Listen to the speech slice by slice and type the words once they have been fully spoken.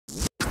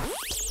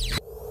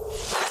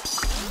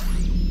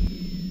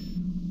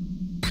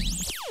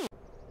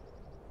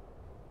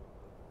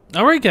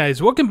Alright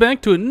guys, welcome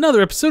back to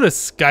another episode of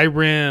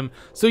Skyrim.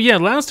 So yeah,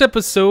 last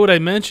episode I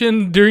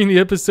mentioned during the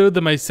episode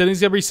that my settings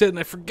got reset and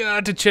I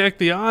forgot to check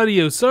the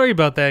audio. Sorry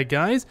about that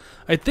guys.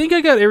 I think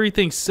I got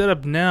everything set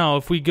up now.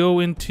 If we go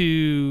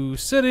into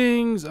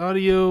settings,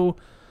 audio,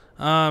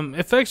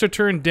 effects are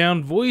turned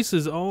down, voice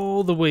is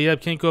all the way up,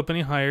 can't go up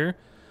any higher.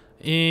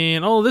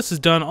 And all of this is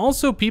done.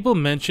 Also, people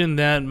mentioned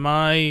that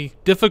my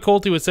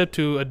difficulty was set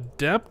to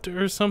adept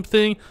or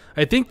something.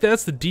 I think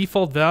that's the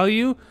default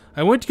value.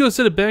 I went to go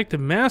set it back to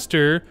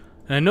master,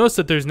 and I noticed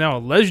that there's now a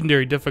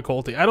legendary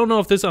difficulty. I don't know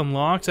if this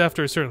unlocks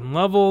after a certain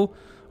level,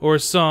 or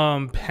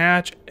some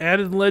patch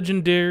added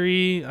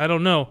legendary. I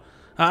don't know.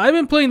 I've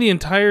been playing the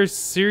entire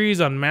series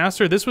on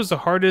master. This was the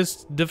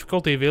hardest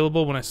difficulty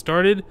available when I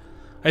started.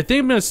 I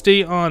think I'm going to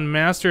stay on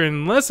master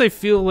unless I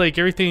feel like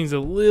everything's a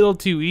little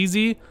too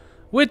easy.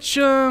 Which,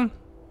 it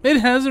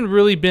hasn't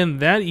really been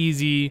that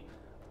easy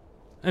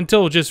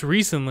until just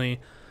recently.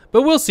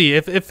 But we'll see.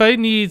 If I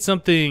need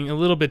something a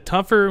little bit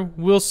tougher,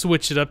 we'll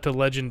switch it up to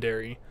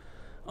legendary.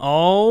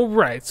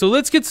 Alright, so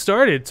let's get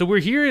started. So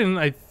we're here in,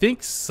 I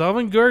think,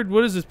 Sovngarde.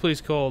 What is this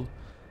place called?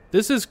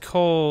 This is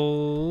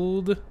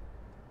called...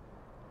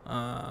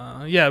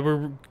 yeah,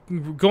 we're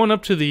going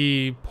up to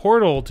the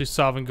portal to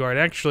Sovngarde,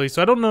 actually.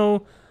 So I don't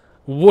know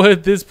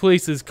what this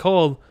place is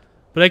called.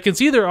 But I can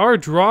see there are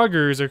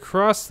draugrs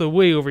across the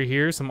way over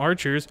here, some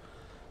archers.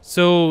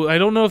 So I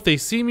don't know if they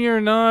see me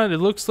or not. It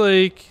looks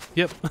like,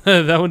 yep,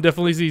 that one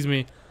definitely sees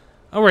me.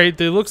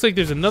 Alright, it looks like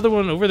there's another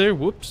one over there.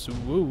 Whoops,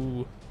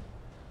 whoa.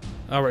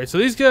 Alright, so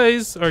these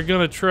guys are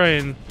gonna try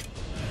and...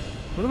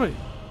 What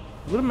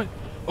am I...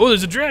 Oh,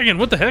 there's a dragon,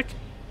 what the heck?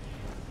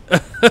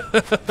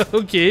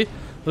 Okay,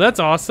 well that's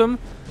awesome.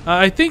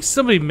 I think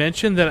somebody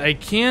mentioned that I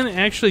can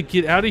actually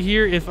get out of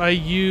here if I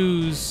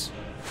use...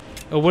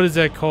 what is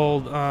that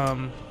called?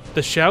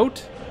 The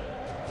shout?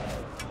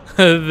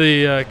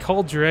 The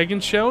call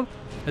dragon shout?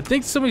 I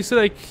think somebody said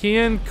I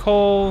can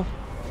call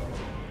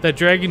that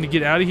dragon to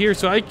get out of here,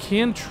 so I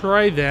can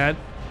try that.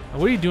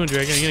 What are you doing,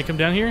 dragon? Are you gonna come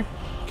down here?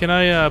 Can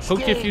I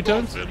poke you a few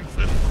times?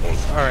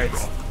 Alright.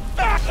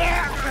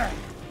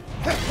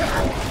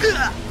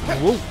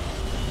 Whoa.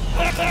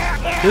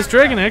 This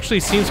dragon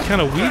actually seems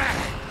kind of weak.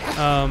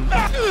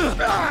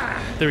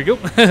 There we go.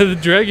 The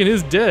dragon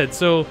is dead,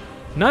 so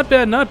not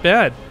bad, not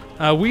bad.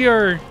 We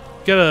got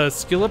a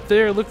skill up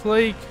there, it looked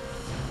like.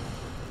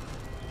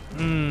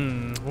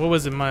 What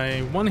was it? My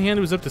one-handed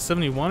was up to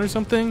 71 or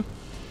something?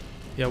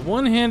 Yeah,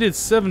 one-handed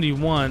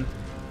 71.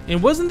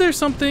 And wasn't there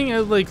something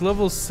at like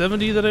level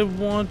 70 that I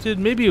wanted?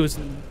 Maybe it was,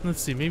 let's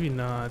see, maybe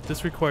not.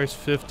 This requires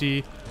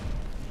 50.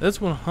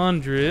 That's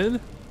 100.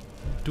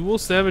 Dual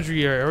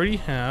savagery I already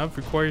have.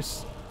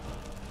 Requires...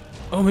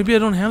 Oh, maybe I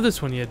don't have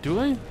this one yet, do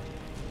I?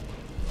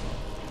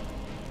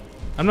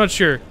 I'm not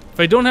sure. If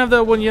I don't have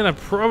that one yet, I'm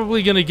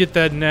probably going to get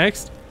that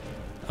next.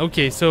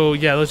 Okay, so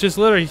yeah, let's just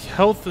let our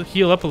health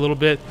heal up a little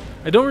bit.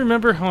 I don't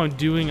remember how I'm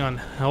doing on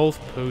health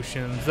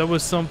potions. That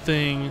was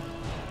something...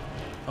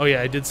 Oh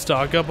yeah, I did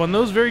stock up on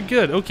those. Very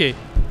good. Okay,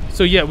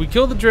 so yeah, we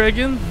killed the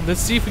dragon. Let's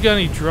see if we got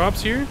any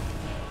drops here.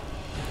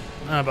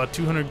 About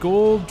 200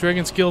 gold,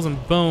 dragon scales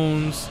and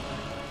bones.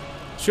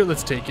 Sure,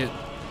 let's take it.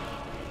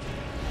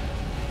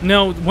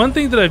 Now, one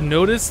thing that I've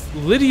noticed,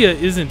 Lydia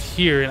isn't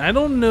here, and I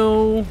don't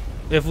know...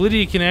 if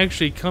Lydia can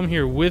actually come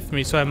here with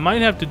me, so I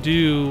might have to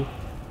do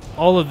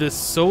all of this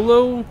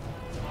solo.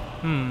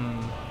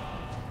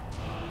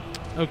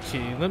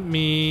 Okay, let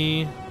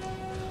me...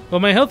 Well,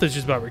 my health is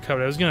just about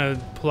recovered. I was going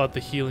to pull out the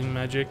healing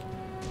magic.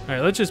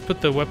 Alright, let's just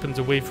put the weapons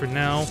away for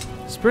now.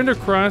 Sprint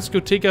across, go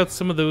take out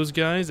some of those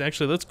guys.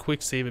 Actually, let's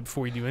quick save it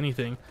before we do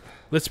anything.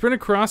 Let's sprint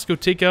across, go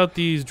take out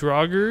these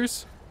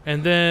draugrs,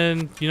 and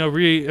then, you know,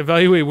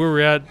 re-evaluate where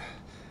we're at.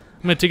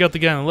 I'm going to take out the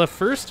guy on the left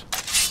first.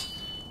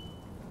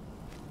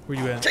 Where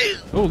you at?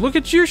 Oh, look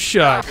at your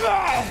shot!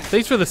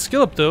 Thanks for the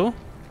skill up, though.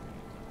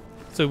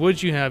 So, what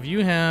did you have?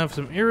 You have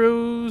some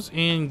arrows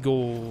and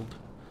gold.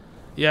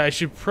 Yeah, I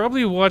should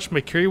probably watch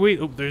my carry weight.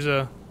 Oh, there's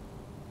a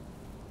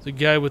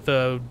guy with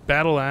a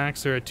battle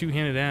axe or a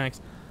two-handed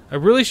axe. I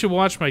really should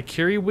watch my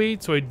carry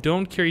weight so I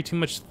don't carry too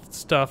much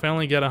stuff. I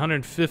only got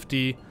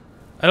 150.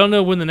 I don't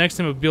know when the next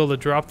time I'll be able to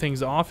drop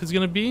things off is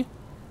going to be.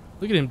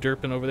 Look at him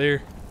derping over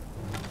there.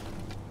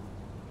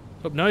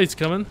 Oh, now he's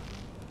coming.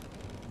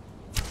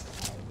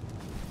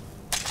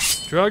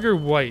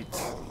 Draugr white.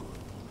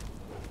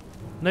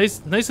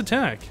 Nice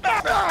attack.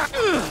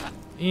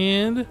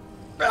 And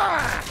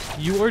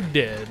you are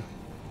dead.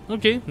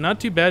 Okay, not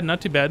too bad,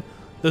 not too bad.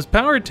 Those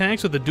power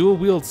attacks with the dual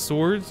wield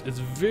swords is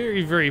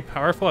very, very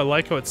powerful. I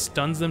like how it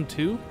stuns them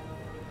too.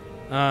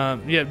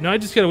 Yeah, now I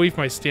just gotta wait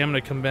for my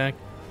stamina to come back.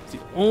 It's the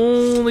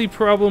only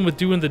problem with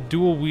doing the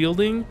dual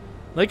wielding.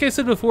 Like I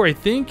said before, I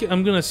think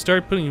I'm gonna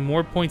start putting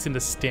more points into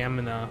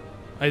stamina.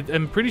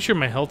 I'm pretty sure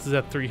my health is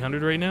at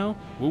 300 right now.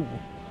 Whoa.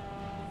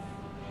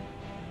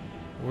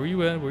 Where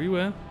you at? Where you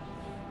at?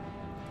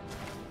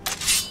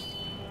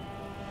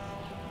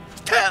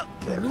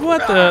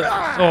 What the?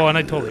 Oh, and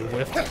I totally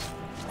whiffed.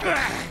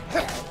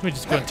 Let me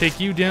just go and take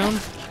you down.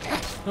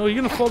 Oh,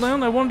 you're gonna fall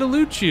down? I wanted to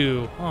loot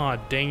you. Aw,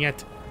 dang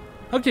it.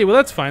 Okay, well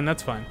that's fine,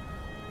 that's fine.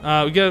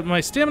 We got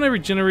my stamina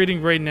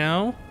regenerating right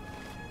now.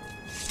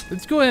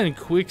 Let's go ahead and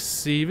quick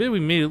save it. We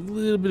made a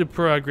little bit of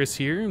progress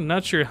here. I'm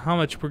not sure how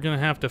much we're gonna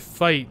have to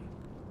fight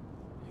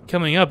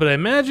coming up, but I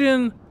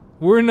imagine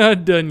we're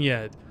not done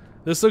yet.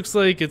 This looks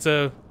like it's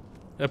a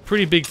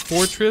pretty big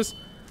fortress.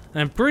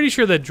 And I'm pretty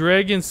sure that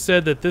dragon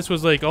said that this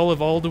was like all of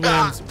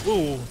Alduin's...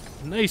 Whoa,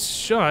 nice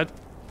shot.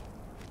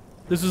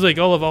 This was like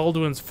all of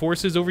Alduin's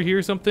forces over here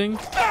or something.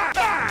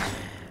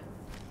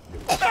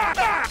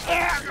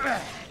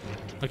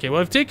 Okay,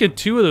 well I've taken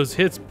 2 of those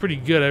hits pretty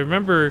good. I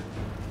remember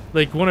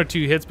like 1 or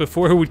 2 hits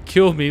before it would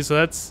kill me, so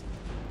that's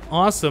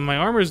awesome. My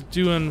armor's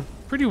doing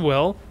pretty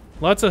well.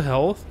 Lots of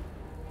health.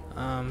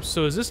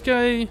 So is this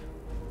guy...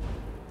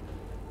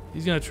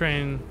 He's gonna try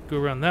and go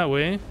around that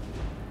way.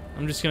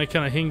 I'm just gonna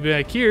kind of hang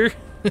back here.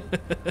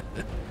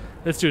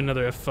 Let's do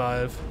another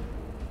F5.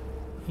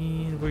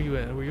 And where you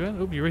at? Where you at?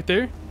 Oh, you're right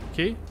there.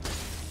 Okay.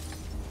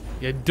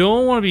 Yeah,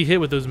 don't want to be hit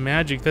with those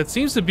magic. That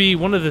seems to be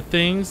one of the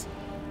things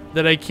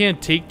that I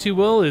can't take too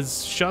well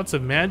is shots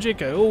of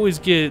magic. I always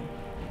get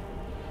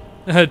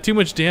too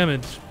much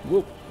damage.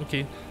 Whoa,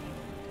 okay.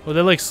 Well,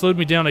 that like slowed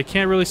me down. I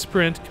can't really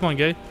sprint. Come on,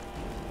 guy.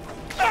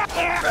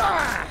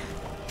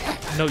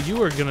 No,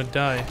 you are gonna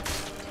die.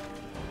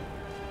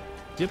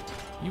 Yep,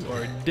 you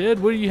are dead.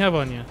 What do you have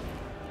on you?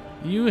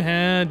 You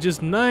had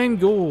just 9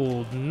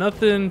 gold.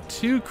 Nothing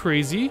too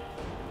crazy.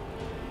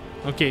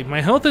 Okay,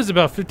 my health is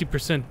about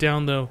 50%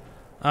 down though.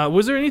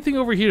 Was there anything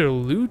over here to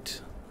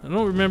loot? I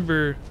don't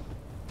remember.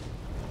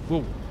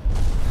 Whoa.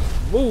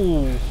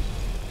 Whoa.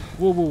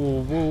 Whoa,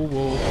 whoa, whoa,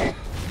 whoa,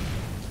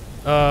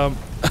 whoa.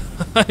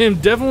 I am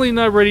definitely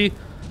not ready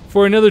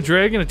for another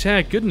dragon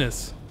attack.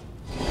 Goodness.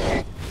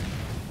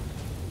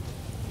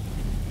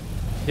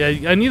 Yeah,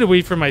 I need to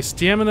wait for my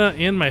stamina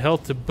and my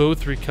health to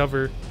both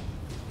recover.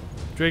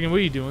 Dragon, what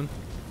are you doing?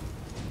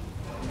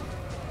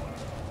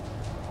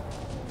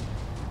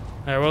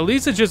 Alright, well at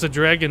least it's just a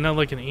dragon, not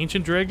like an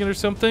ancient dragon or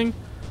something.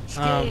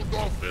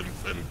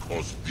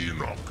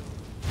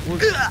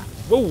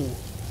 Whoa.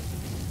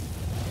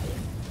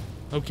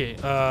 Okay,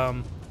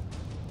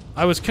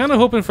 I was kind of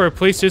hoping for a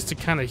place just to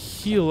kind of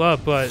heal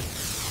up, but...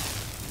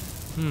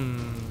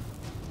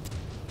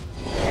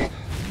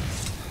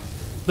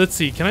 Let's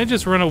see, can I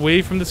just run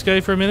away from this guy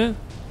for a minute?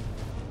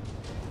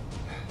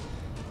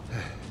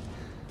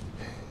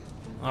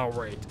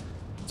 Alright.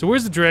 So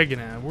where's the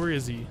dragon at? Where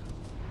is he?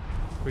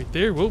 Right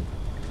there? Whoa.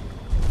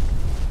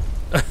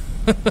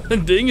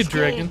 Dang it,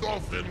 dragon.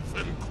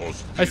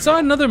 I saw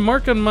another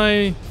mark on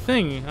my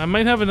thing. I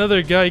might have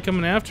another guy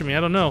coming after me. I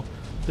don't know.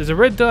 There's a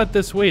red dot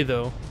this way,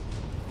 though.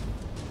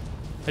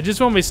 I just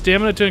want my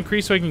stamina to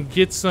increase so I can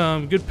get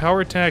some good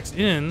power attacks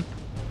in.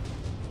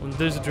 When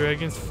there's a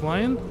dragon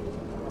flying.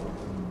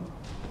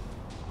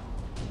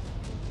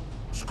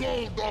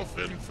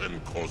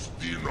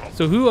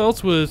 So who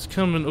else was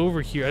coming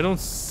over here? I don't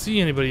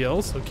see anybody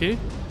else. Okay.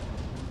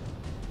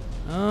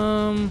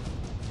 So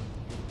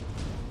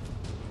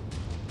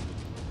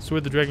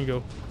where'd the dragon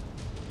go?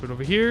 Right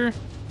over here.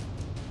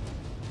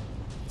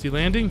 Is he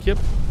landing? Yep.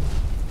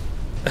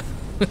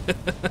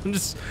 I'm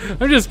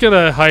just kind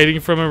of hiding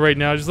from him right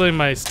now, just letting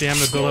my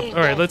stamina build up.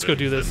 All right, let's go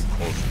do this.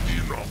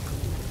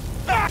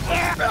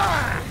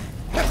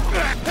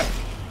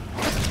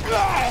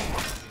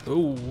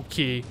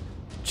 Okay.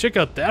 Check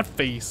out that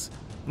face.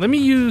 Let me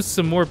use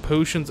some more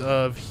potions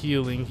of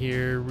healing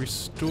here.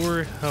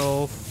 Restore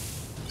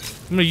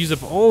health. I'm gonna use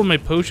up all of my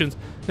potions.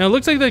 Now it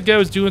looks like that guy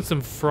was doing some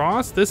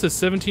frost. This is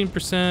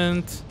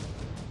 17%.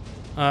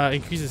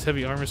 Increases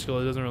heavy armor skill.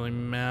 It doesn't really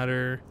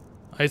matter.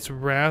 Ice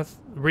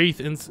Wraith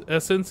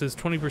Essence is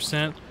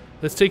 20%.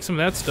 Let's take some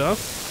of that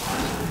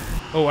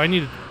stuff. Oh, I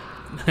need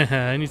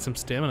I need some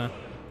stamina.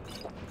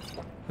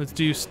 Let's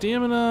do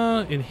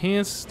stamina,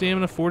 enhance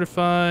stamina,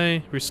 fortify,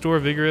 restore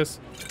vigorous.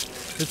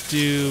 Let's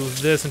do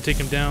this and take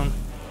him down.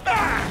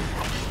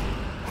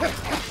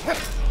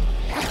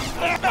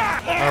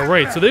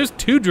 Alright, so there's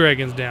 2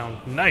 dragons down.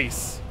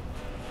 Nice.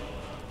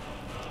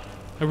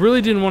 I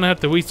really didn't want to have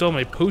to waste all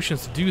my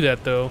potions to do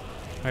that, though.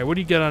 Alright, what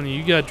do you got on you?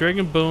 You got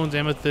dragon bones,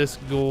 amethyst,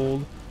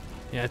 gold.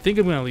 Yeah, I think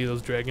I'm going to leave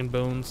those dragon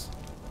bones.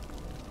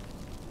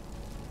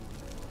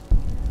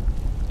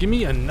 Give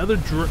me another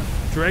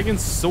dragon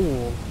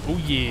soul.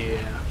 Oh,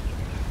 yeah.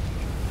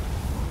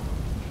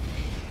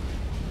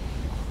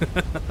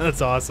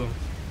 That's awesome.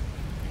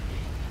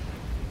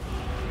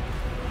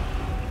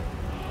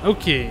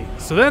 Okay,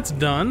 so that's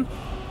done.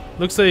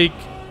 Looks like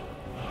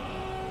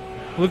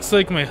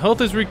my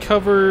health is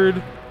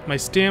recovered. My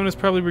stamina's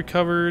probably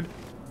recovered.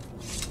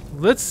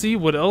 Let's see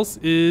what else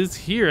is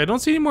here. I don't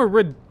see any more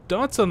red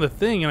dots on the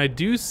thing, and I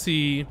do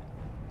see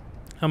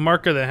a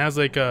marker that has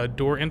like a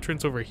door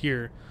entrance over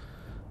here.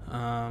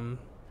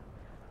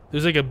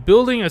 There's like a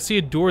building. I see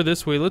a door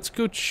this way. Let's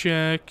go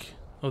check.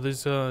 Oh,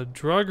 there's a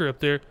Draugr up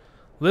there.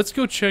 Let's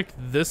go check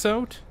this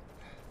out.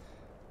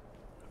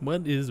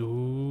 What is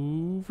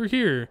over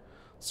here?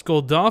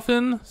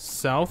 Skuldafn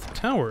South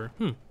Tower.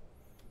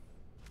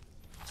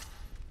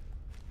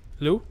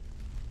 Hello?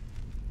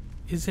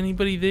 Is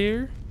anybody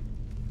there?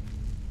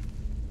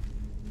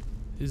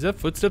 Is that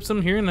footsteps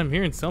I'm hearing? I'm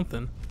hearing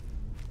something.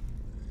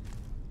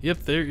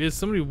 Yep, there is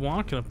somebody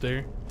walking up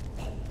there.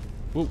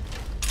 Whoa.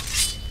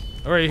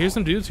 Alright, here's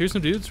some dudes. Here's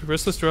some dudes.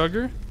 Restless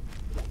Drogger.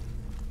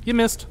 You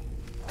missed.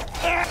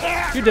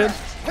 You're dead.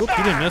 Oop,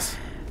 you didn't miss.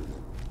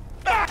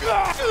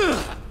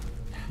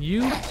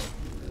 You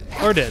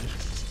are dead.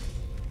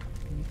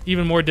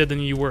 Even more dead than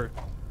you were.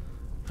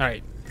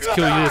 Alright, let's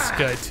kill this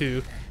guy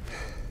too.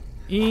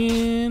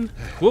 And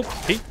whoop,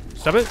 hey,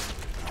 stop it.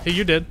 Hey,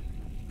 you're dead.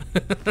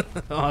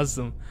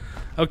 Awesome.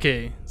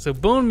 Okay, so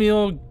bone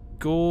meal,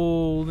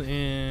 gold,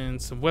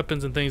 and some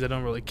weapons and things I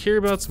don't really care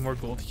about. Some more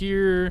gold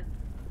here.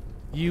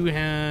 You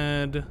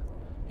had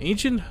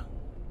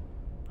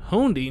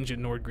honed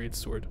ancient Nordgrade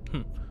sword.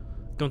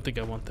 Don't think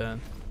I want that.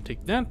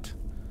 Take that.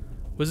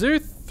 Was there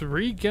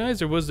 3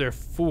 guys or was there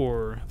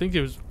 4? I think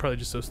it was probably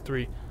just those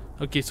 3.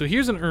 Okay, so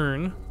here's an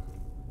urn.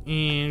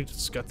 And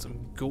it's got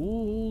some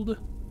gold.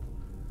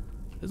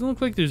 Doesn't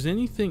look like there's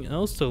anything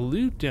else to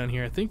loot down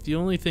here. I think the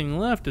only thing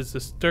left is to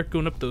start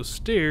going up those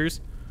stairs.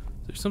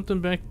 Is there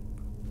something back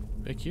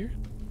here?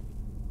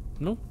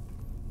 No?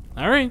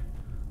 Alright.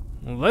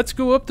 Well, let's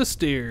go up the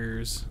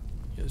stairs.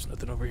 Yeah, there's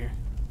nothing over here.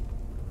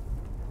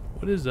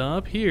 What is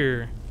up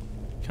here?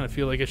 Kind of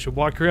feel like I should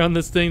walk around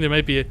this thing. There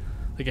might be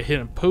like a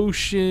hidden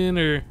potion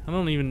or I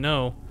don't even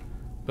know.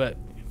 But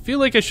I feel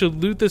like I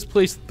should loot this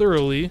place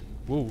thoroughly.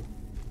 Whoa.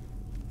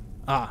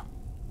 Ah.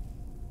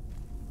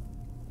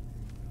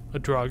 A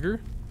Draugr.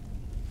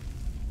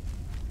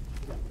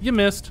 You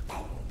missed.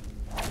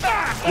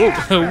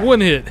 Whoa,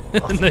 1 hit.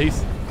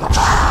 Nice.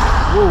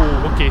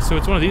 Whoa, okay, so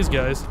it's one of these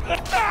guys.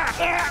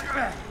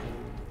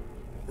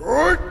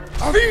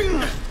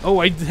 Oh,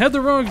 I had the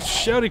wrong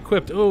shout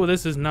equipped. Oh,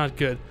 this is not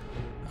good.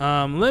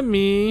 Let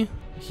me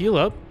heal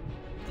up.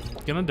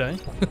 Gonna die.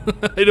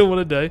 I don't want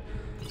to die.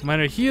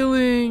 Minor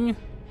healing.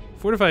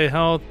 Fortify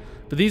health.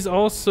 But these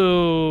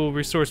also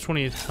restores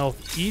 20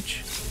 health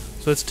each.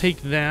 So let's take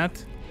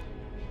that.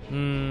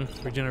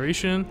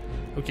 Regeneration.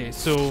 Okay,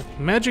 so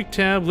magic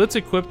tab. Let's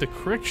equip the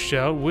correct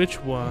shout,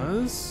 which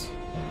was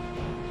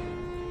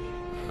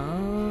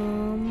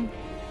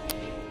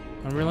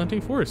Unrelenting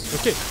Force.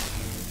 Okay.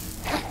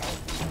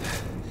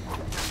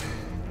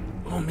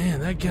 Oh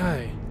man, that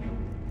guy.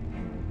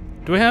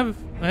 Do I have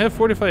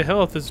 45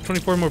 health. That's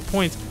 24 more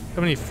points.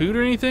 Have any food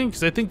or anything?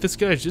 Because I think this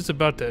guy's just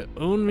about to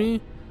own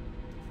me.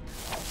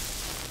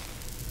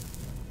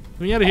 Get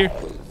me out of here.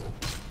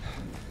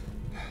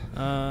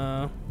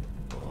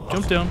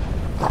 Jump down.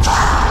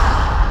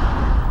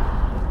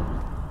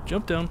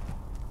 Jump down.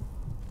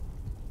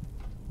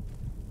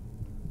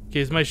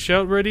 Okay, is my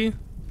shout ready?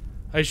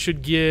 I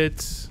should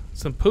get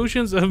some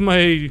potions of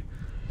my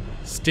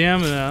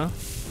stamina.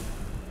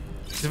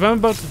 If I'm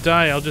about to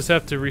die, I'll just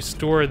have to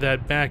restore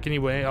that back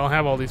anyway. I'll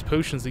have all these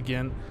potions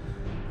again.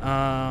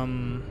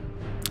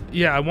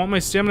 Yeah, I want my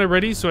stamina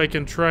ready so I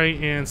can try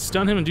and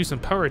stun him and do some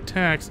power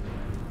attacks.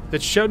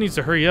 That shout needs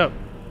to hurry up.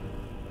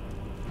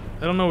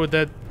 I don't know what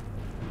that...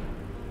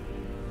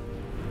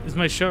 Is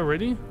my shout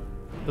ready?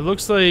 It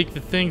looks like the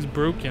thing's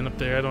broken up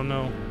there. I don't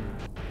know.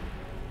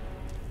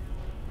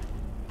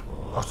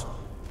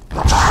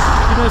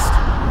 You missed.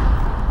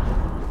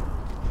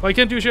 Oh, I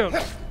can't do a shout.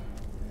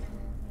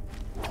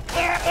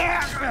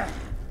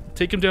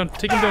 Take him down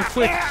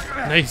quick.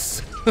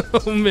 Nice.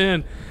 Oh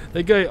man,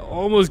 that guy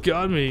almost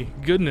got me.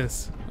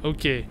 Goodness.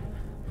 Okay.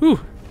 Whew.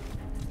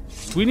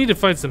 We need to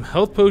find some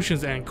health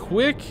potions and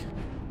quick.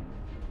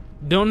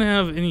 Don't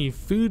have any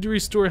food to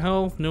restore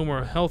health. No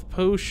more health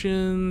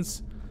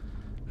potions.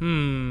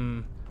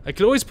 I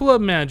could always pull up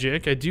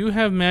magic. I do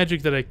have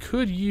magic that I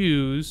could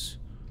use.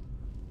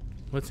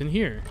 What's in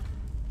here?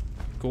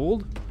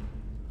 Gold?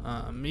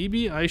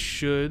 Maybe I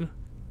should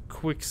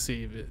quick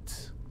save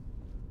it.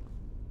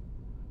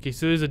 Okay,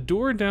 so there's a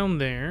door down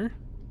there.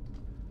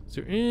 Is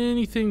there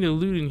anything to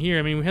loot in here?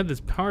 I mean, we had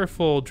this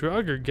powerful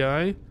Draugr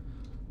guy.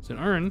 It's an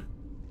urn.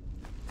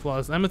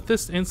 Flawless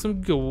amethyst and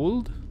some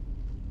gold.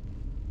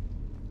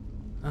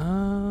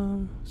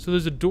 So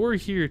there's a door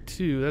here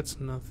too. That's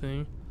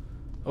nothing.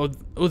 Oh,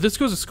 this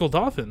goes to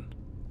Skuldafn.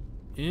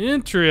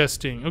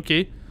 Interesting.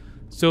 Okay,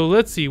 so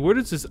let's see. Where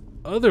does this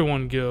other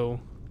one go?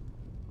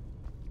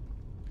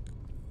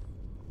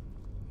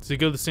 Does it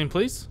go to the same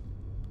place?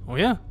 Oh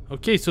yeah.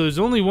 Okay, so there's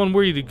only one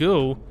way to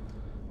go.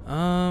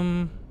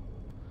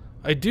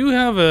 I do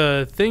have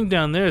a thing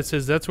down there that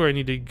says that's where I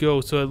need to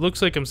go. So it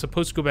looks like I'm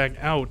supposed to go back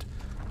out.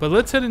 But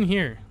let's head in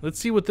here. Let's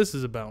see what this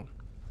is about.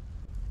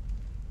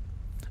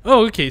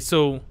 Oh, okay,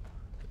 so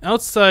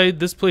outside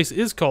this place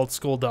is called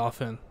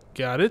Skuldafn.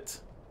 Got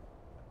it.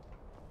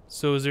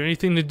 So is there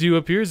anything to do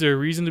up here? Is there a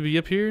reason to be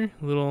up here?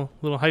 A little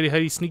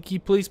hidey sneaky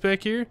place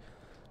back here.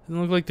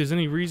 Doesn't look like there's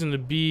any reason to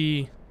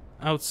be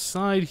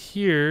outside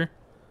here.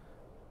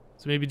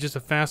 So maybe just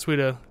a fast way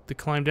to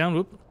climb down.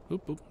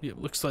 Whoop. Yeah,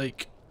 looks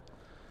like.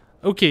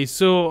 Okay,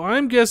 so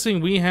I'm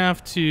guessing we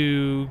have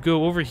to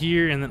go over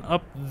here and then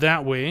up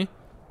that way.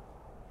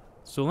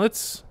 So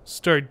let's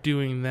start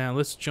doing that.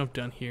 Let's jump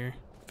down here.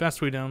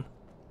 Fast way down.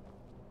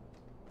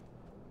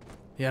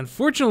 Yeah,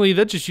 unfortunately,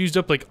 that just used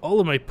up like all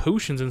of my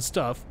potions and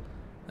stuff.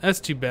 That's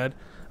too bad.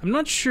 I'm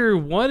not sure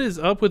what is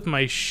up with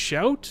my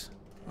shout.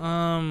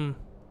 It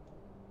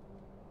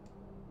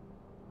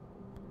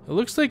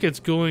looks like it's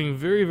going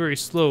very, very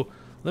slow.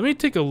 Let me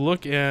take a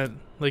look at,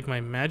 like,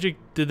 my magic.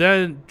 Did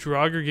that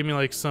Draugr give me,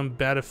 like, some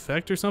bad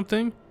effect or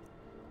something?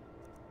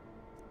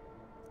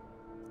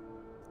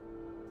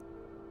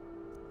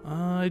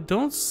 I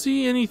don't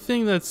see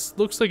anything that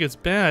looks like it's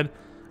bad.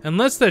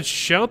 Unless that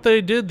shout that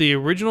I did, the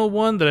original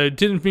one that I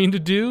didn't mean to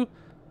do.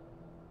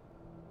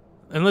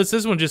 Unless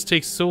this one just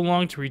takes so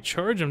long to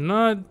recharge, I'm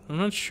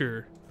not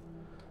sure.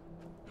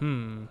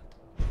 But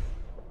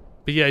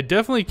yeah, I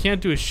definitely can't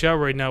do a shout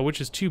right now,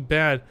 which is too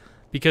bad,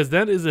 because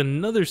that is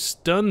another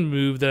stun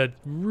move that I'd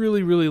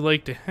really, really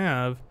like to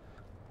have.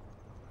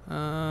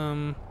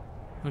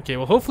 Okay,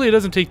 well, hopefully it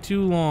doesn't take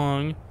too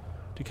long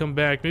to come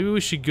back. Maybe we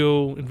should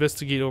go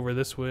investigate over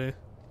this way.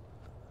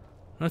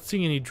 I'm not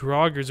seeing any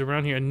Draugrs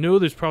around here. I know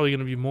there's probably going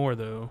to be more,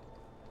 though.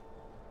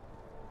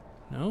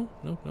 No,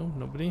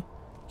 nobody.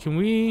 Can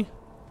we...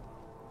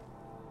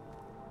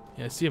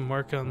 Yeah, I see a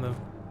mark on the...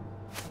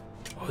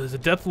 Oh, there's a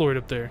Death Lord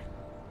up there.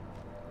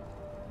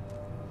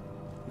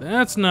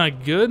 That's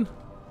not good.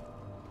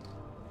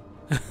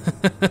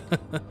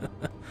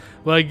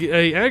 Well, I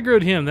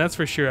aggroed him, that's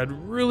for sure. I'd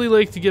really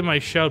like to get my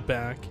shout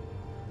back.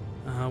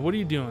 What are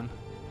you doing?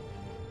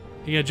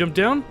 You gonna jump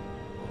down?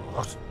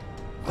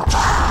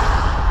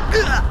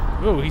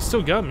 Oh, he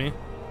still got me.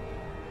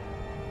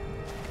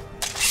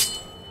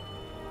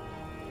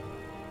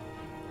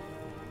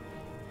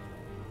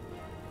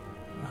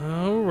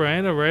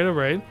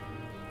 Alright.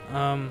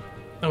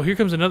 Oh, here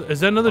comes another. Is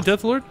that another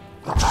Death Lord?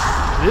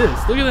 It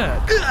is. Look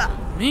at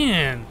that.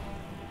 Man.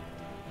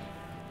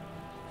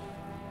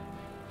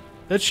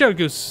 That shout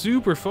goes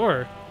super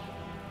far.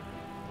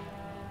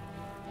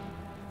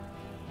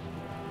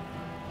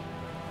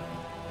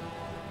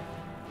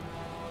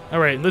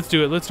 Alright, let's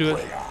do it.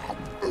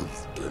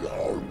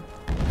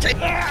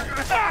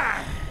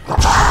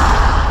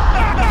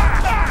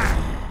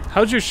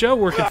 How's your shout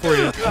working for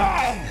you?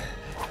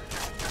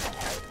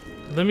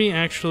 Let me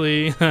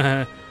actually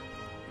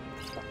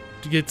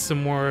get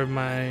some more of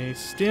my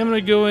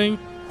stamina going.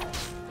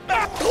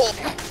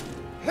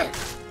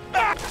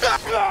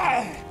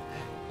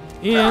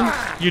 And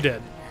you're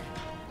dead.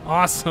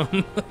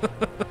 Awesome.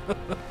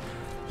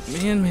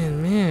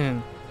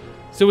 Man.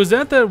 So was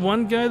that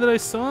one guy that I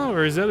saw,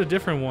 or is that a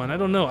different one? I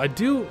don't know. I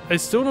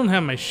still don't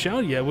have my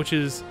shout yet, which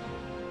is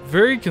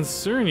very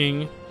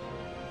concerning.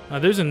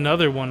 There's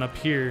another one up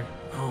here.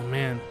 Oh,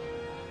 man.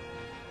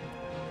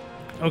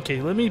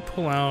 Okay, let me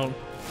pull out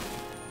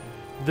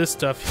this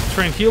stuff.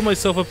 Try and heal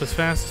myself up as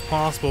fast as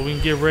possible. We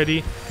can get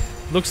ready.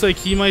 Looks like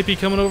he might be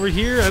coming over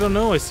here. I don't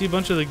know. I see a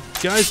bunch of the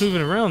guys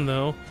moving around,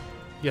 though.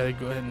 Gotta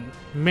go ahead and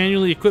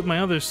manually equip my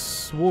other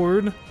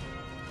sword.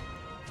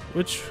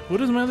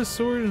 What is my other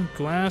sword?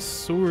 Glass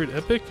sword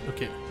epic?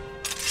 Okay.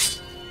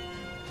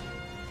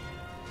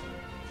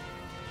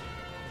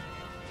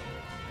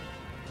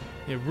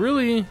 Yeah,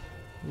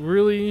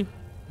 really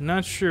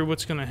not sure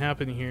what's gonna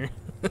happen here.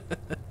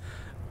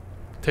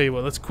 Tell you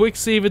what, let's quick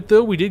save it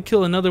though. We did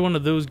kill another one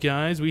of those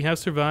guys. We have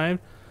survived.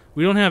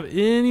 We don't have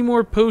any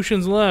more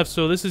potions left,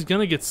 so this is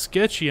gonna get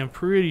sketchy, I'm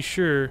pretty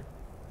sure.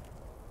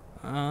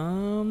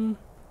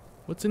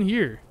 What's in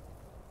here?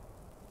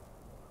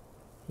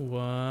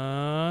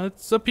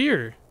 What's up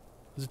here?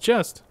 There's a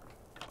chest.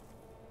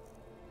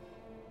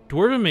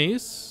 Dwarven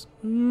mace.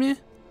 Meh.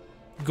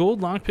 Gold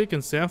lockpick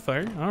and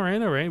sapphire.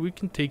 Alright. We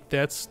can take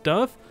that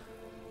stuff.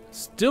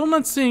 Still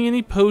not seeing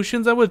any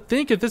potions. I would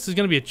think if this is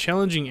going to be a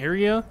challenging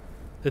area,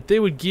 that they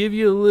would give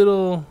you a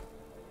little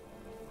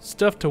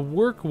stuff to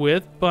work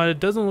with, but it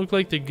doesn't look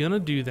like they're going to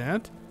do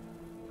that.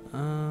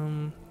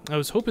 I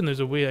was hoping there's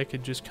a way I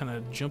could just kind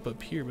of jump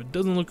up here, but it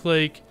doesn't look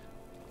like...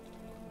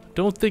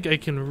 Don't think I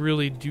can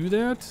really do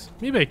that.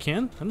 Maybe I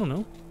can. I don't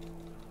know.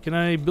 Can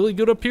I Billy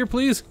Goat up here,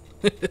 please?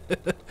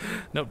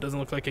 Nope, doesn't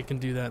look like I can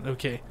do that.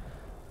 Okay.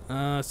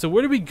 So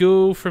where do we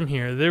go from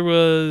here? There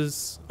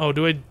was... Oh,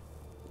 do I...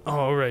 Oh,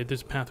 alright.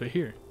 There's a path right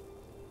here.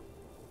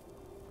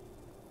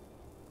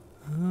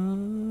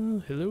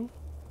 Hello?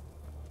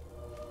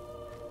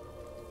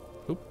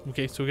 Oh,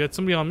 okay, so we got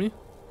somebody on me.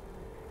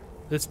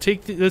 Let's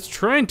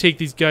try and take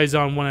these guys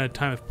on one at a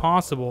time if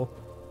possible.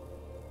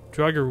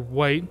 Draugr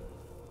white.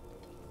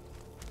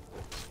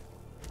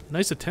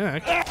 Nice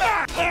attack.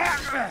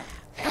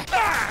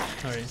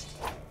 Alright.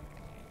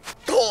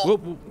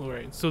 Whoop.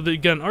 Alright, so they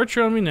got an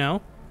archer on me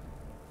now.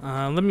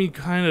 Let me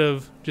kind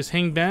of just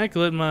hang back,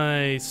 let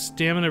my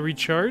stamina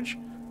recharge.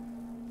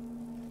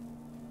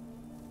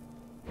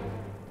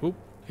 Whoop,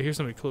 I hear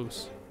somebody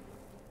close.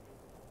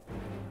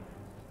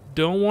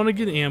 Don't want to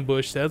get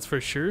ambushed, that's for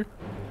sure.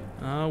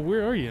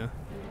 Where are you?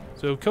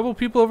 So a couple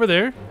people over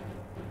there.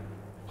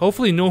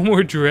 Hopefully no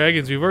more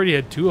dragons. We've already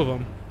had 2 of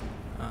them.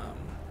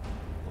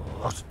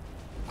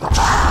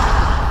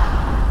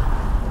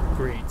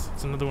 Great.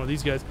 It's another one of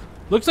these guys.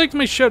 Looks like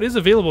my shout is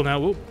available now.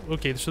 Whoa,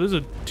 okay, so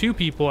there's 2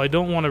 people. I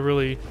don't want to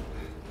really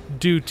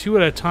do 2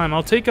 at a time.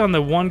 I'll take on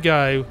the one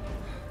guy.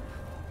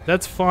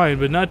 That's fine,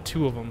 but not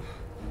 2 of them.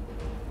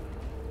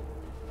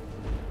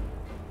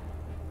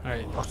 Alright,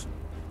 Alright.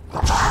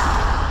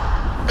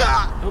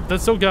 Oh,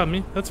 that still got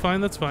me. That's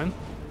fine, that's fine.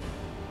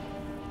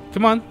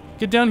 Come on,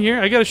 get down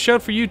here. I got a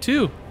shout for you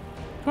too.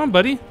 Come on,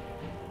 buddy.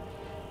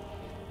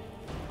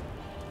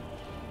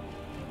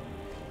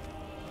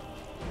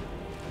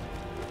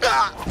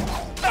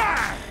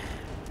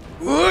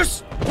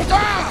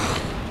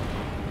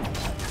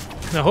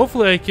 Now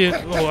hopefully I can...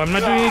 Oh, I'm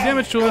not doing any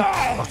damage to him.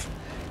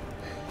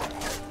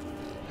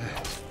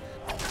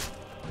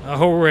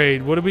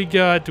 Alright, what do we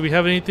got? Do we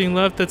have anything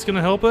left that's going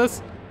to help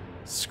us?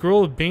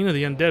 Scroll of Bane of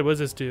the Undead. What does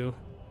this do?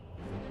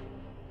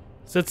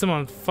 Sets them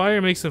on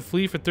fire, makes them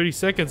flee for 30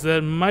 seconds.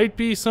 That might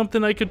be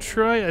something I could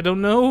try. I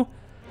don't know.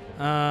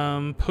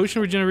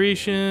 Potion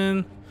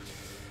regeneration.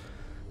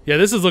 Yeah,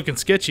 this is looking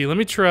sketchy. Let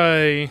me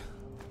try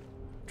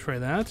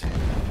that.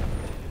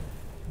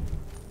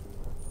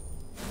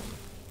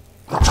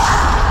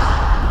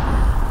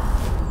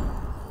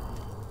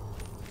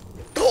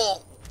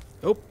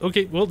 Oh,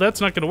 okay. Well, that's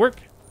not going to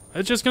work.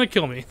 It's just going to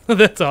kill me.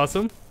 That's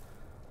awesome.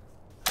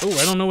 Oh,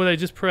 I don't know what I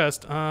just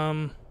pressed.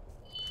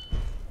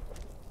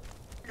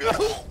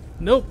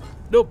 Nope.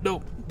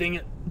 Dang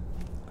it.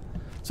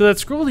 So that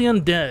Scroll of the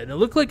Undead. It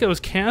looked like I was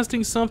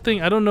casting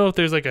something. I don't know if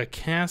there's like a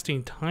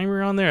casting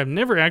timer on there. I've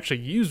never actually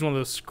used one of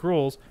those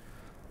scrolls.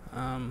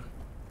 But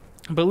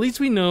at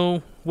least we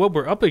know what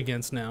we're up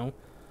against now.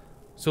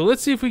 So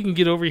let's see if we can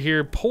get over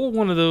here, pull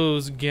one of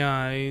those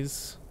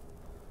guys.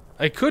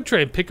 I could try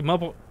and pick them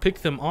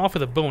off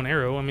with a bow and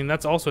arrow. I mean,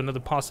 that's also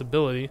another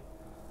possibility.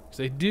 Because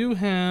I do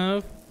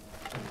have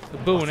a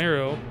bow and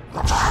arrow.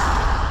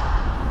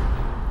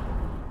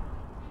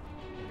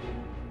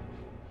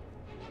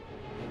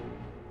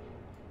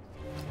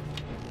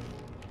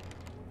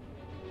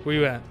 Where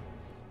you at?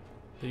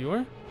 There you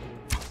are?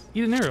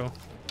 Eat an arrow.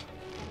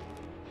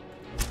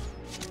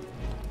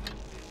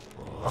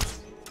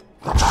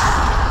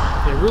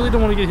 I really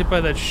don't want to get hit by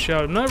that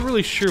shout. I'm not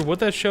really sure what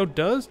that shout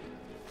does,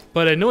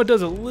 but I know it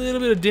does a little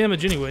bit of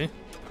damage anyway.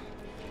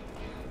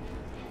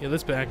 Yeah,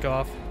 let's back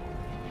off.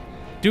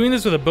 Doing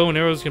this with a bow and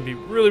arrow is going to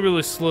be really,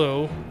 really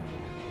slow,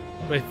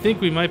 but I think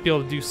we might be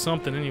able to do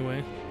something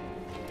anyway.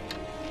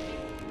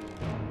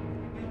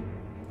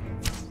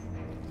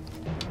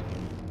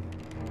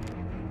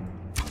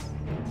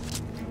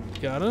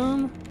 Got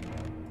him.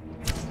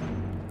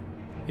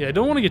 Yeah, I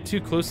don't want to get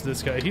too close to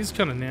this guy. He's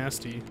kind of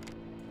nasty.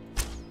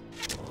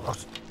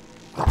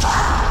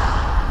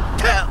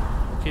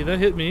 Okay, that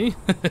hit me.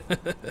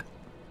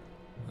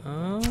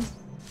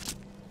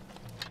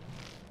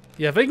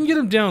 Yeah, if I can get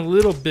him down a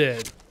little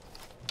bit,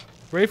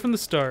 right from the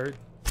start.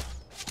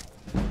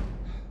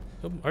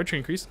 Oh, archery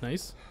increase,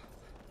 nice.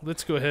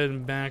 Let's go ahead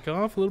and back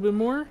off a little bit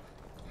more.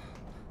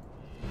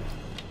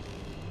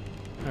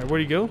 Alright,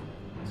 where'd he go?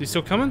 Is he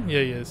still coming?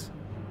 Yeah, he is.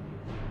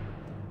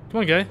 Come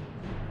on, guy.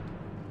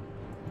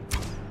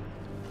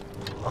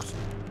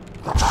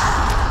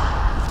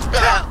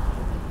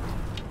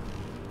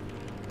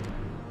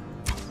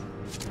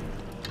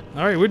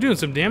 Alright, we're doing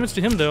some damage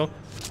to him, though.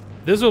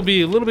 This will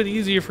be a little bit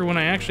easier for when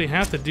I actually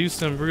have to do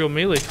some real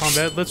melee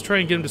combat. Let's try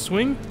and get him to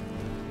swing.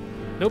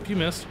 Nope, you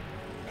missed.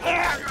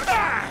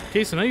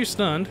 Okay, so now you're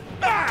stunned.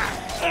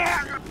 Alright,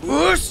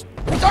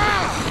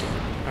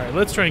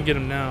 let's try and get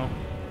him now.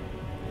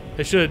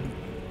 I should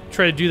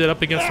try to do that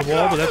up against the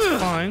wall, but that's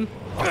fine.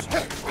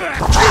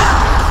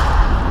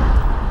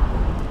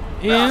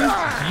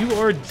 And you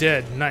are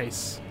dead.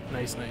 Nice.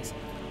 Nice, nice.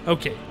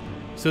 Okay,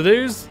 so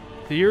there's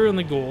the euro and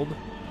the gold.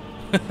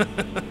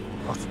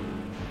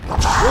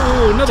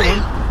 Whoa, another one.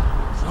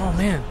 Oh,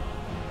 man.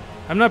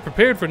 I'm not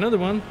prepared for another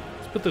one.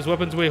 Let's put those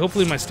weapons away.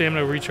 Hopefully my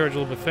stamina will recharge a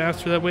little bit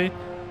faster that way.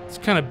 Let's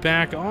kind of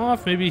back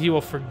off. Maybe he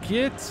will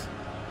forget.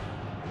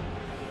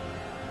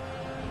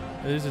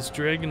 There's this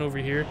dragon over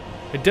here.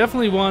 I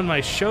definitely want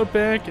my shout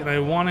back, and I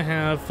want to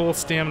have full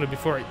stamina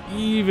before I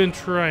even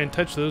try and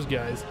touch those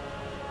guys.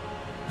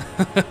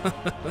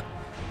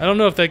 I don't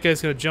know if that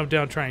guy's going to jump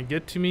down and try and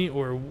get to me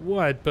or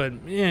what,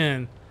 but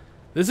man,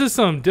 this is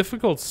some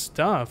difficult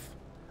stuff.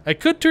 I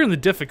could turn the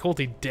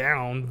difficulty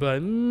down,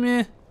 but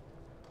meh.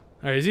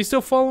 Alright, is he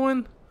still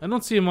following? I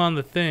don't see him on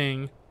the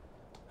thing.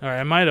 Alright,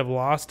 I might have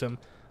lost him.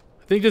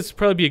 I think this would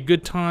probably be a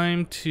good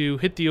time to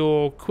hit the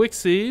old quick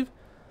save.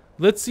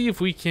 Let's see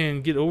if we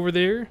can get over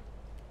there.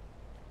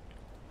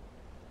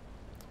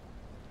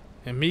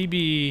 And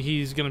maybe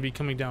he's going to be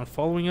coming down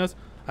following us.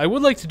 I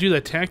would like to do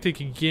that tactic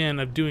again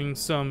of doing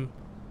some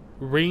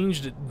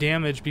ranged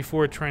damage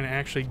before trying to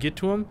actually get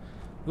to him.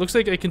 Looks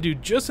like I can do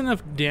just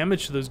enough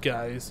damage to those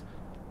guys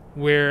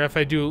where if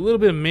I do a little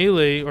bit of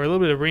melee or a little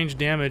bit of ranged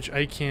damage,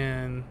 I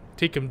can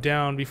take them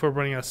down before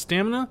running out of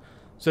stamina.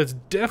 So that's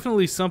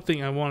definitely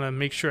something I want to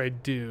make sure I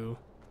do.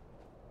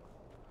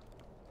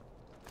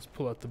 Let's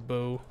pull out the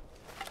bow.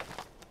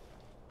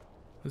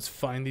 Let's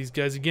find these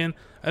guys again.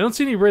 I don't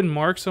see any red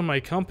marks on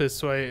my compass,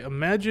 so I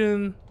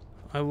imagine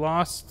I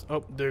lost...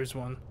 Oh, there's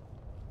one.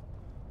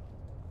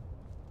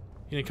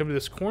 You gonna come to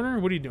this corner?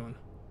 What are you doing?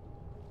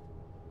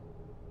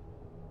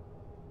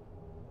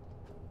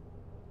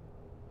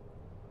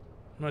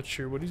 I'm not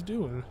sure what he's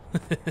doing.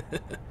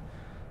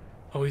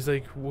 Oh, he's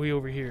like way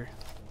over here.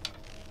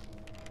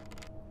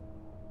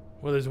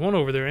 Well, there's one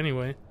over there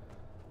anyway.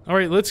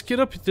 Alright, let's get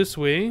up this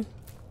way.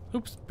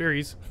 Oops,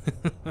 berries.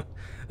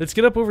 Let's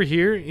get up over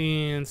here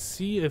and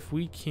see if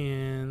we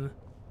can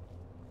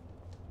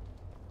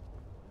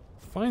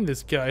find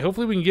this guy.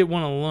 Hopefully we can get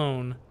one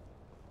alone.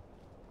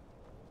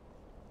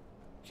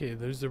 Okay,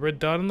 there's the red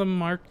dot on the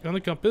mark on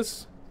the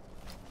compass.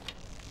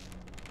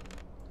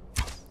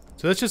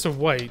 So that's just a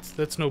white.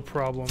 That's no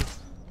problem.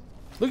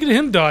 Look at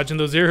him dodging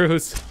those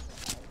arrows.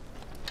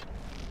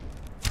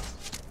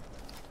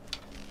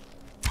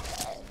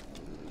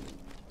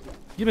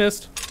 You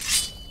missed.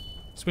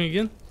 Swing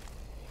again.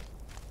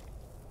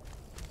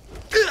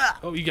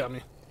 Oh, you got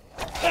me.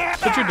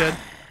 But you're dead.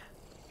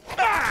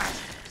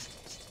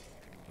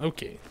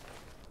 Okay.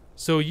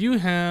 So you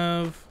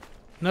have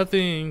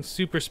nothing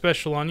super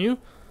special on you.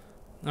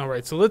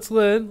 Alright, so let's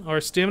let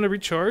our stamina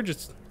recharge.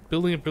 It's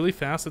building up really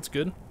fast. That's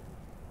good.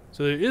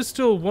 So there is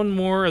still one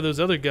more of those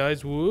other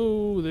guys.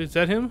 Whoa, is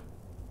that him?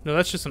 No,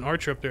 that's just an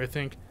archer up there, I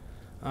think.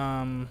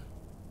 I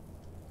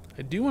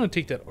do want to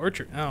take that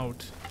archer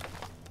out.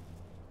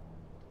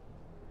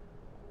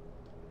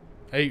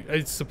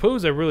 I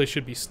suppose I really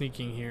should be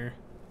sneaking here.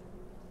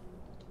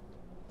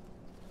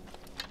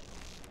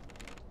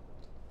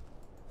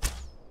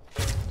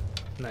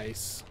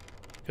 Nice.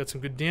 Got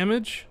some good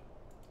damage.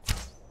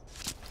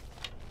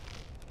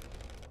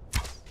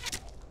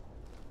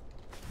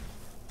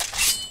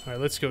 Alright,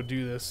 let's go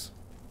do this.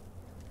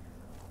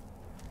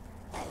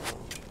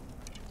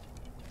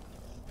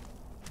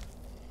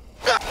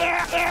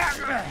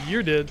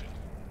 You're dead.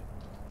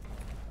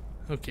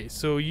 Okay,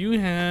 so you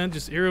had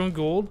just arrow and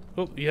gold.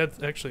 Oh, you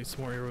had actually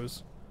some more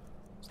arrows.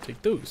 Let's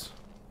take those.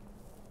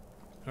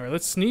 Alright,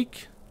 let's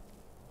sneak.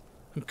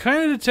 I'm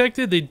kind of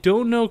detected. They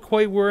don't know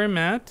quite where I'm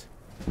at.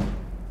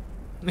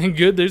 And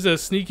good, there's a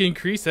sneak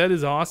increase. That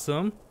is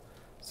awesome.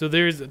 So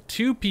there's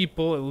 2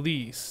 people at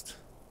least.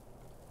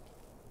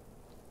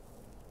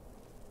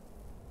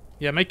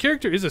 Yeah, my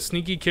character is a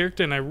sneaky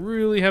character, and I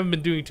really haven't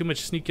been doing too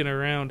much sneaking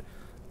around.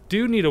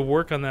 Do need to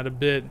work on that a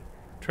bit.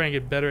 Try and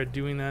get better at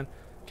doing that.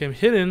 Okay, I'm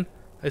hidden.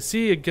 I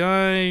see a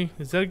guy.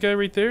 Is that a guy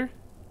right there?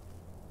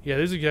 Yeah,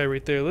 there's a guy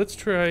right there. Let's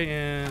try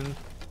and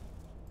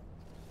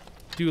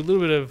do a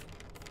little bit of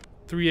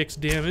 3x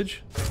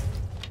damage.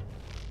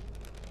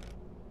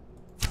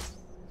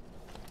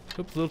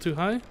 Oops, a little too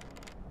high.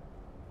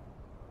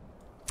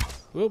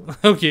 Whoop,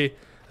 okay. I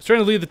was trying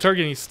to lead the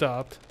target and he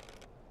stopped.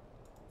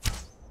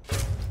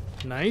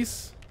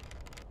 Nice.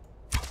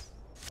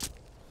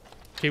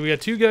 Okay, we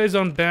got 2 guys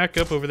on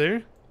backup over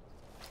there.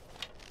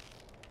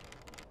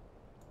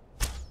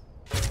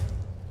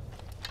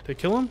 Did I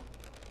kill him?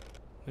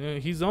 Yeah,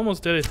 he's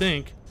almost dead, I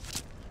think.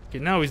 Okay,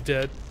 now he's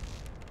dead.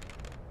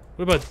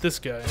 What about this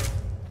guy?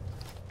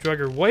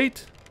 Drugger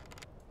white.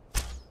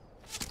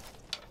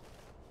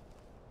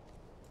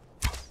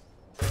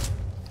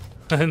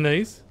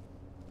 Nice.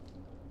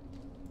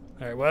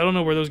 Alright, well, I don't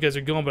know where those guys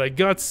are going, but I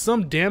got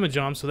some damage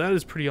on them, so that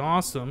is pretty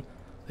awesome.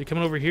 They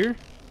coming over here?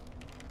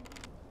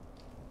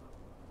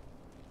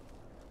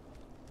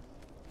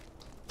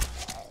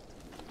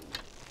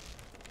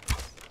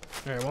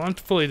 Alright, well, I'm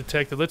fully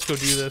detected. Let's go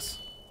do this.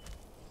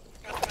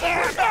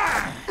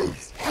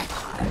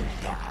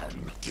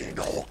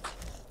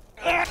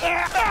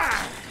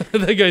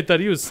 That guy thought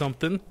he was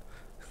something.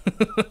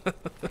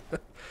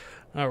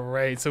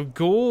 Alright, so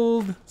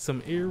gold,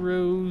 some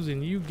arrows,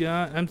 and you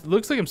got...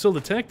 looks like I'm still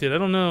detected. I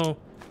don't know.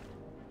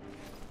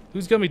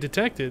 Who's got me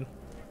detected?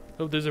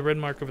 Oh, there's a red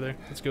mark over there.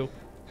 Let's go.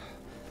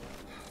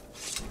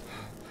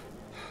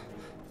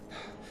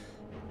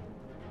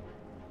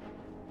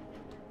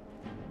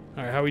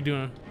 Alright, how are we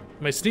doing?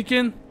 Am I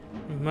sneaking?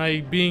 Am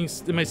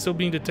I still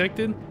being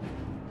detected?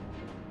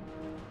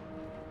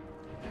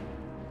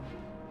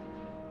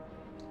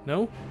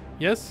 No?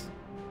 Yes?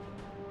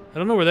 I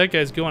don't know where that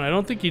guy's going. I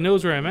don't think he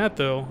knows where I'm at,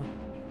 though.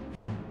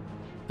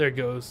 There it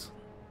goes.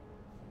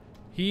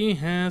 He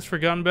has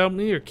forgotten about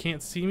me or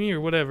can't see me or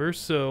whatever,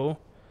 so...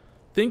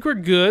 think we're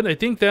good. I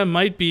think that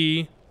might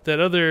be that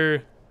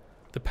other...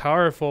 the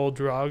powerful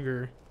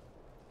Draugr.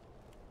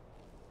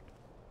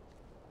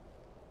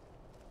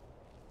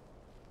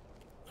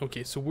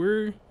 Okay, so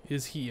where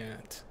is he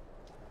at?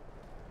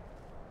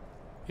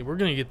 Okay, we're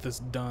gonna get this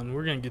done.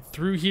 We're gonna get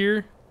through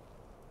here.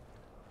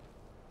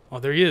 Oh,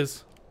 there he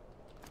is.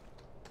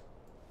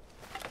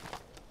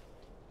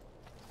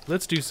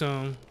 Let's do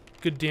some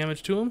good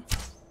damage to him.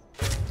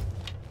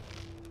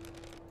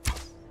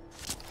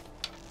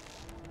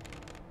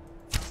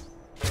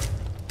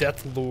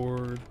 Death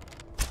Lord.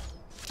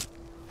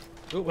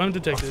 Oh, I'm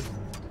detected.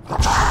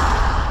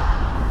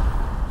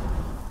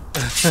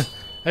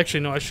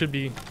 Actually, no, I should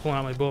be pulling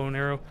out my bow and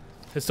arrow.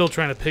 I'm still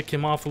trying to pick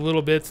him off a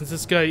little bit since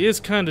this guy is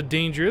kind of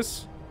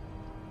dangerous.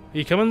 Are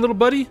you coming, little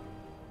buddy?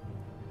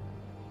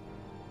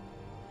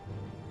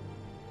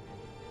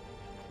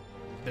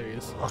 There he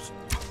is.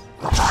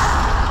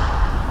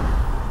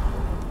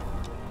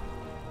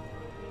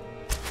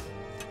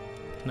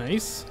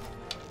 Nice.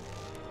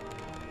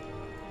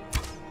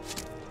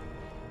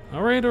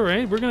 Alright,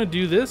 alright. We're gonna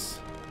do this.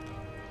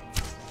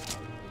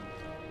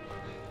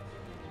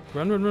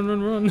 Run, run, run,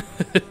 run, run.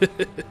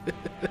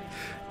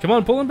 Come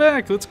on, pull him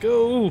back. Let's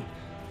go.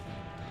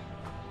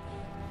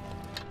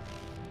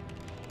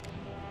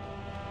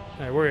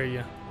 Alright, where are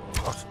you?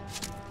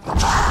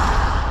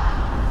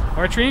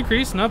 Archery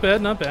increase. Not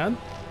bad, not bad.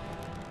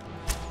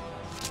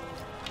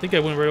 I think I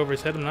went right over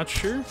his head. I'm not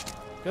sure.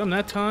 Got him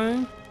that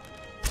time.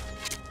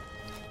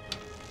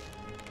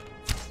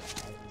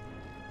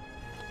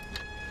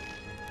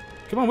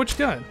 Come on, what you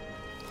got?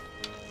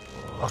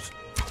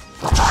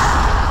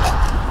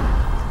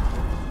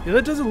 Yeah,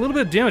 that does a little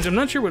bit of damage. I'm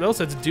not sure what else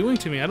that's doing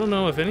to me. I don't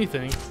know if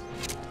anything.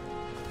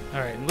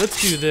 Alright,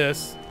 let's do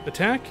this.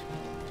 Attack.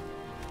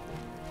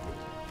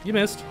 You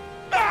missed.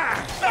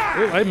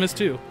 Oh, I missed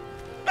too.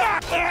 Did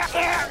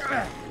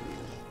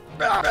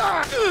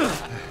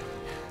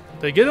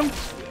I get him?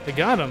 I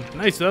got him.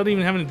 Nice, without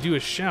even having to do a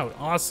shout.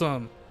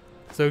 Awesome.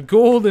 So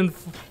gold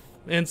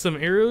and some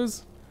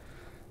arrows.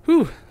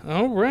 Whew.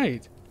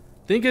 Alright.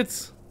 Think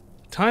it's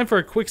time for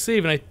a quick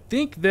save, and I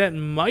think that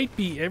might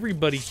be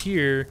everybody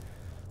here.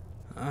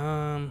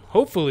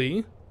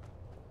 Hopefully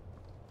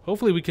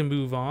we can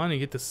move on and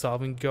get the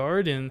Solving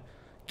Guard and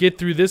get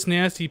through this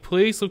nasty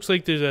place. Looks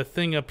like there's a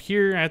thing up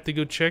here I have to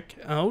go check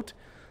out.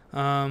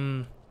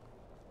 It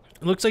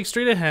looks like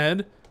straight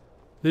ahead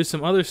there's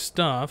some other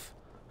stuff.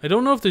 I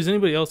don't know if there's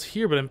anybody else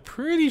here, but I'm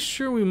pretty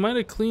sure we might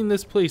have cleaned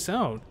this place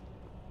out.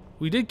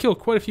 We did kill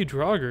quite a few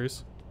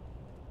Draugrs.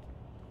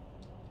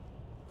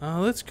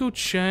 Let's go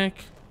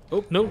check.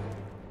 Oh, no.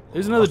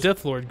 There's another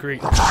Death Lord. Great.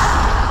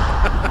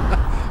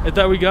 I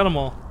thought we got them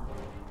all.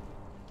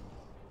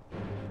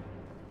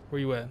 Where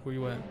you at? Where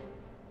you at?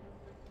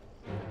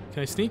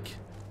 Can I sneak?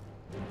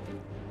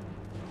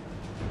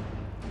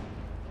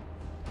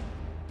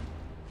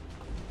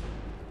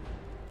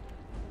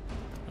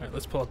 Alright,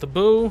 let's pull out the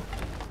bow.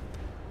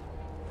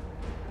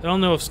 I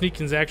don't know if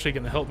sneaking's actually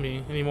going to help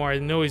me anymore. I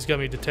know he's got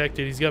me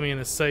detected. He's got me in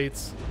his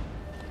sights.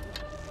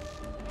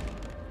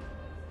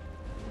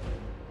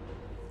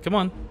 Come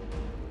on.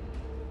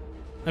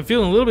 I'm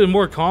feeling a little bit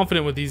more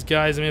confident with these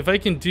guys. I mean, if I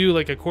can do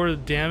like a quarter of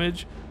the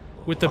damage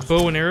with the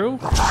bow and arrow,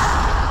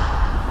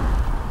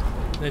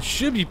 that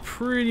should be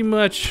pretty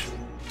much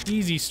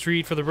easy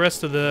street for the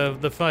rest of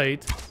the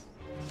fight.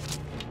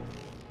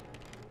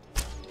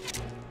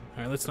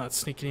 Alright, let's not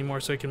sneak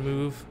anymore so I can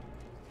move.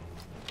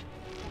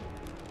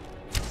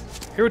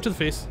 Arrow to the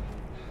face.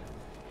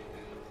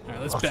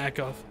 Alright, let's back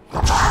off.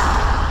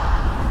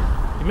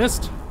 You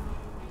missed.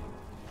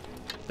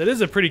 That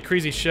is a pretty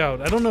crazy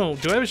shout. I don't know.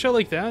 Do I have a shout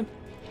like that?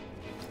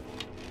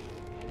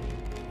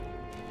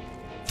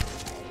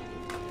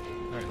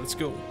 Alright, let's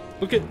go.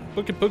 Book it.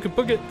 Book it, book it,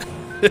 book it.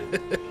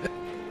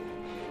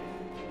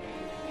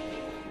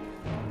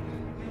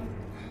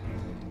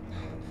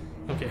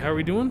 Okay, how are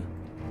we doing?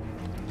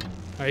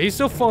 Alright, he's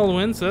still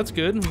following, so that's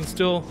good. We can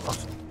still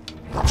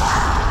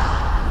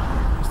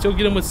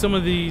get him with some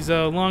of these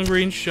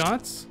long-range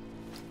shots.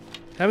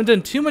 Haven't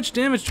done too much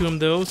damage to him,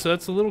 though, so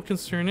that's a little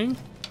concerning.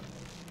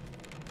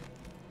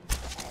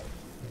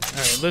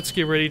 Alright, let's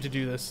get ready to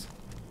do this.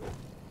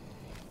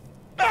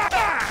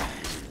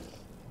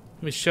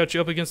 Let me shout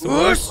you up against the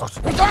wall.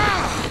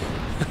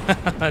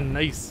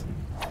 Nice.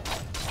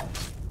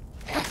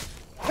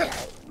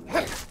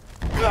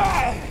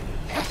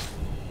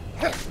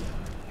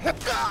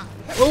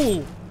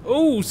 Oh!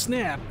 Oh,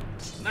 snap!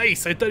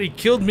 Nice! I thought he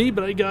killed me,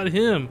 but I got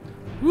him.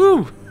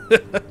 Woo!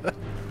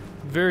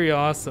 Very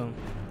awesome.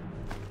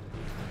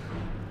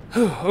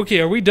 Okay,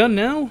 are we done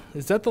now?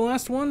 Is that the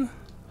last one?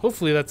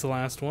 Hopefully that's the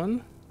last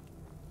one.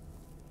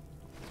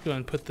 Let's go ahead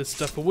and put this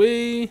stuff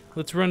away.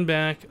 Let's run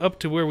back up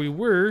to where we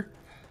were.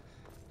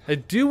 I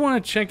do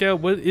want to check out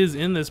what is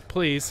in this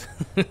place.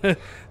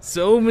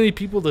 So many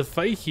people to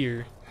fight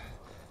here.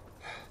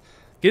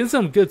 Getting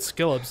some good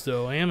skill ups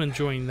though. I am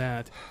enjoying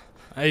that.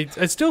 I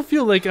still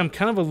feel like I'm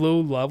kind of a low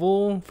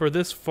level for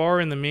this far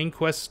in the main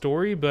quest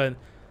story, but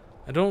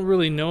I don't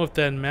really know if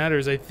that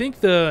matters. I think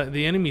the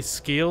enemies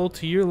scale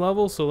to your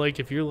level, so like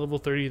if you're level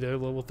 30, they're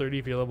level 30.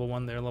 If you're level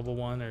 1, they're level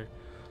 1, or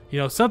you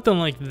know, something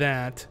like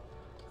that.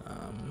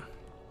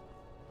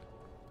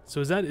 So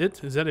is that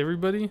it? Is that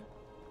everybody?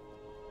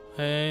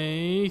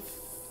 I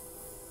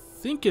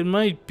think it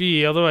might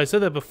be, although I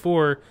said that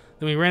before,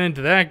 then we ran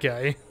into that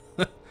guy.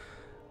 Is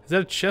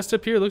that a chest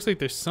up here? It looks like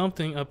there's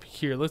something up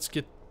here. Let's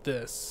get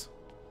this.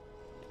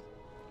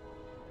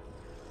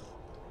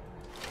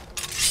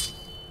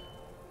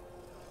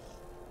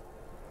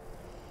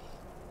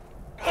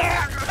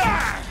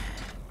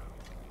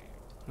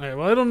 Alright,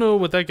 well I don't know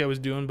what that guy was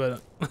doing,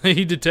 but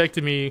he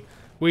detected me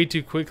way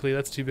too quickly.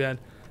 That's too bad.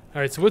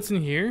 Alright, so what's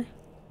in here?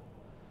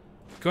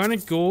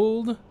 Garnet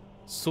gold,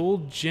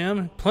 soul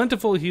gem,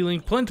 plentiful healing,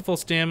 plentiful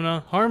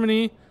stamina,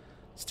 harmony,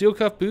 steel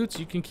cuff boots.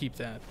 You can keep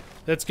that.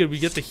 That's good. We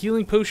get the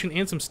healing potion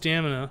and some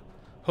stamina.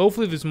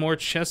 Hopefully there's more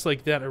chests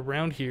like that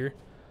around here.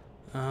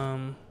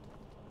 So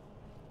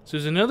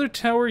there's another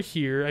tower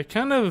here. I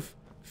kind of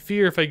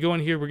fear if I go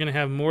in here we're going to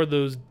have more of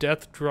those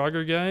death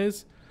Draugr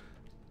guys.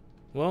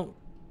 Well,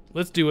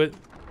 let's do it.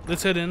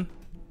 Let's head in.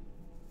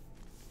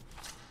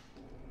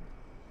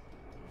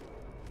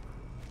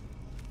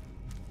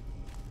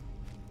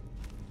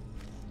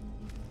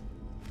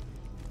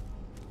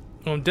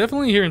 Oh, I'm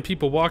definitely hearing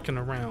people walking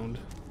around.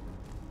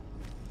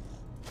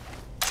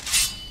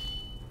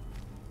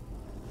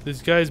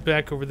 This guy's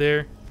back over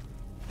there.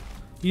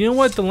 You know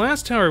what? The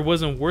last tower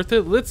wasn't worth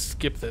it. Let's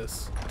skip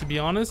this, to be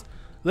honest.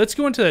 Let's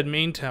go into that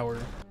main tower.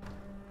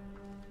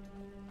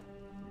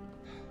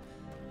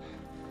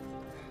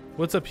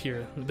 What's up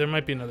here? There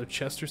might be another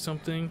chest or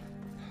something.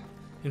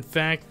 In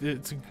fact,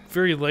 it's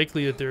very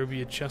likely that there will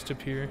be a chest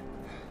up here.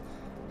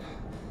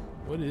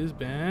 What is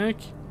back?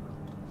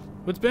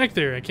 What's back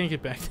there? I can't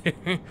get back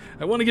there.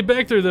 I want to get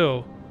back there,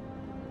 though.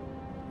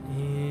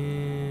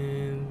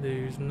 And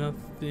there's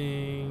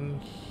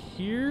nothing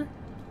here.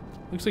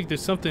 Looks like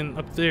there's something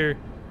up there.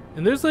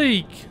 And there's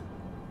like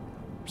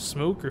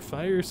smoke or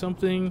fire or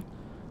something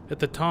at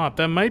the top.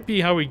 That might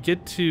be how we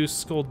get to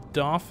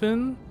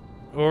Skuldafn.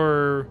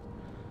 Or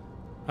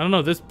I don't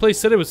know. This place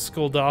said it was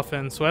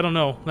Skuldafn, so I don't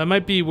know. That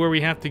might be where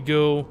we have to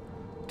go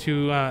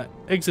to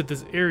exit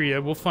this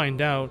area. We'll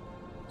find out.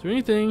 Is there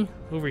anything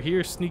over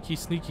here? Sneaky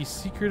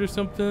secret or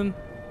something?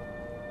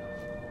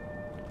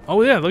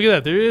 Oh yeah, look at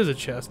that. There is a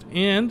chest.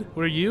 And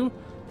what are you?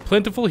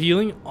 Plentiful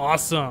healing.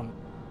 Awesome.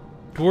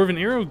 Dwarven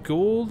arrow,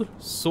 gold,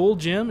 soul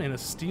gem, and a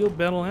steel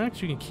battle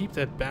axe. You can keep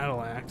that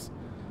battle axe.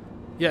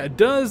 Yeah, it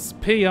does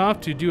pay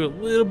off to do a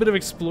little bit of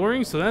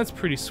exploring, so that's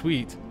pretty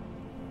sweet.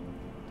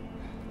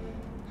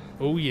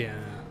 Oh yeah.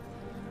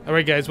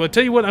 Alright guys, well I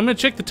tell you what, I'm going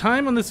to check the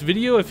time on this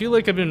video. I feel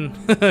like I've been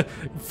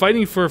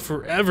fighting for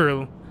forever,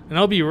 and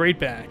I'll be right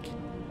back.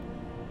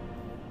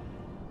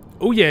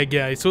 Oh yeah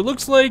guys, so it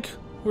looks like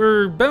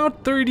we're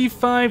about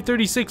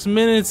 36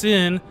 minutes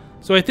in,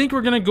 so I think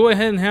we're going to go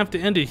ahead and have to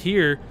end it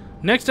here.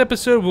 Next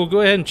episode, we'll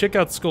go ahead and check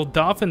out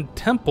Skuldafn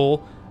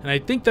Temple, and I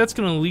think that's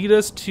going to lead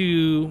us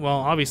to, well,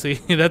 obviously,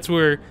 that's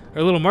where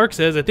our little mark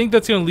says. I think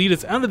that's going to lead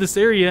us out of this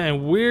area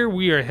and where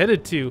we are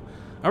headed to.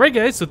 Alright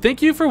guys, so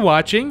thank you for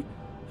watching,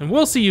 and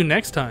we'll see you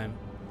next time.